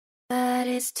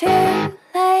it's too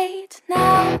late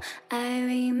now. I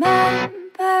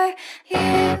remember you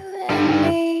and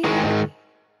me,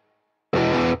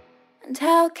 and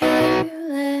how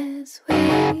careless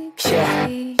we could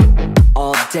be.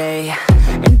 All day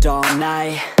and all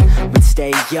night, we'd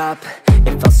stay up,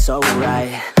 it felt so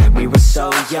right. We were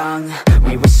so young,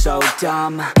 we were so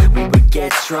dumb. We would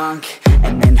get drunk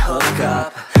and then hook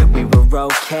up. We were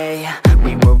okay,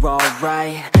 we were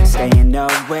alright, staying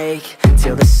awake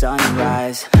till the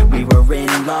sunrise. We were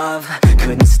in love,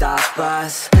 couldn't stop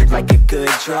us, like a good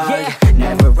drug,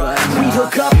 never enough. We'd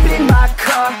hook up in my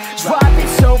car, driving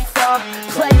so far,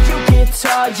 play your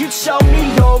guitar, you'd show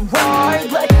me your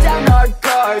art. Let down our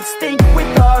guards, think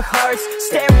with our hearts,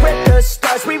 stare at the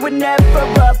stars. We were never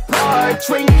apart,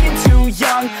 drinking too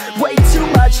young, way too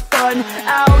much fun,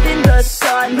 out in the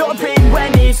sun, hoping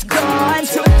when it's gone.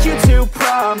 Took you to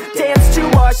prom, dance to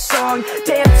our song,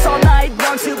 dance all night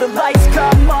long till the lights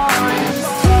come on.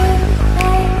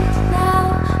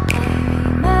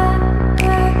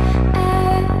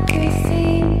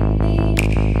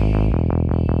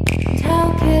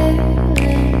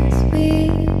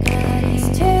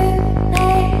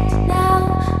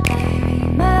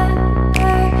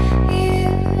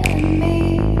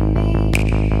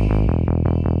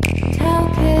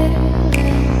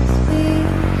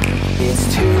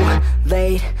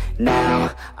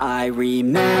 Now I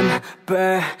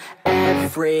remember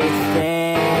everything,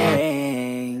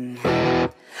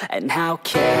 and how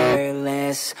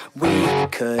careless we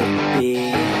could be,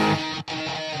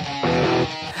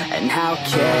 and how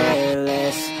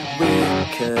careless we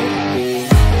could be,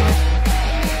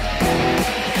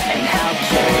 and how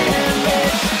careless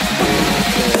we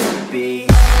could be.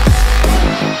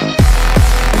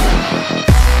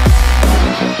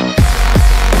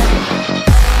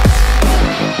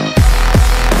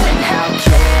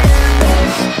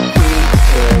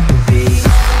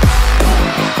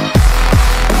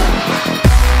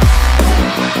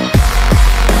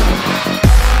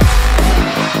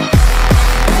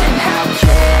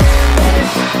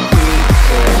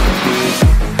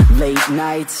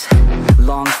 Nights,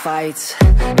 long fights,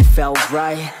 it felt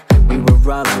right, we were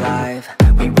alive.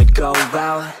 We would go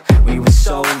out, we were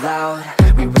so loud,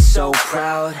 we were so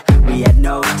proud, we had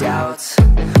no doubts.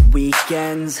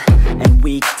 Weekends and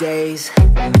weekdays,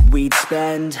 we'd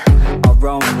spend our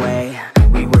own way.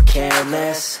 We were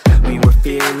careless, we were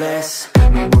fearless,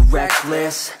 we were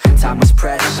reckless, time was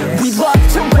precious. We loved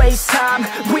to waste time,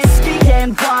 whiskey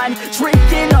and wine,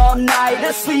 drinking all night,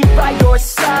 asleep by your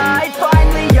side.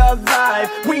 Finally alive,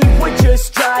 we would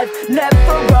just drive,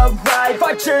 never arrive.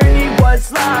 Our journey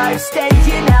was live,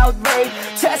 staying out late,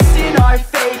 testing our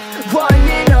fate,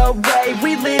 running away.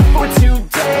 We live for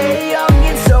today, young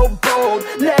and so bold,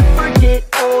 never get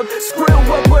old. Screw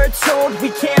what we're told, we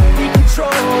can't be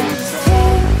controlled.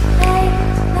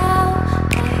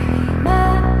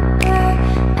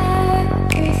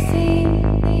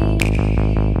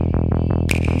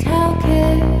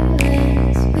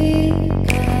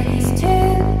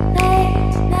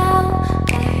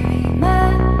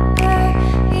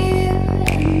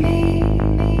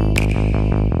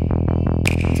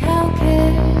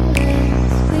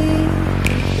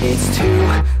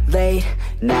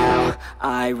 Now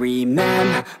I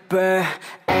remember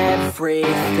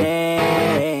everything,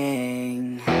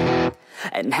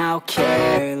 and how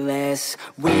careless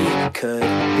we could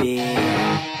be,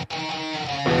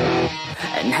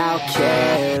 and how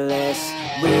careless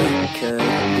we could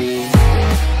be,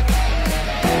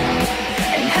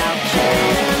 and how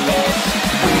careless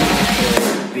we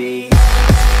could be.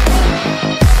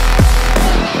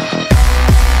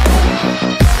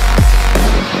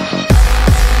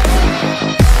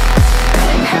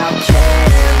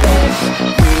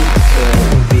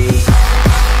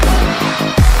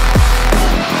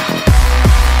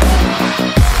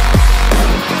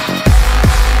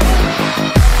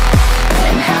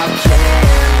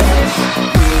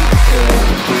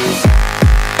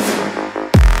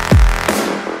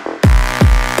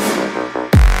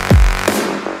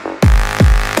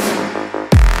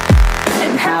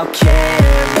 How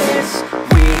careless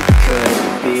we could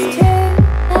be. It's too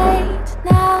late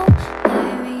now, I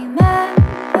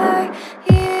remember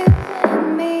you and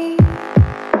me,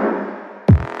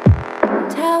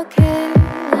 and how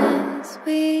careless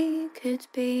we could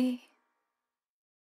be.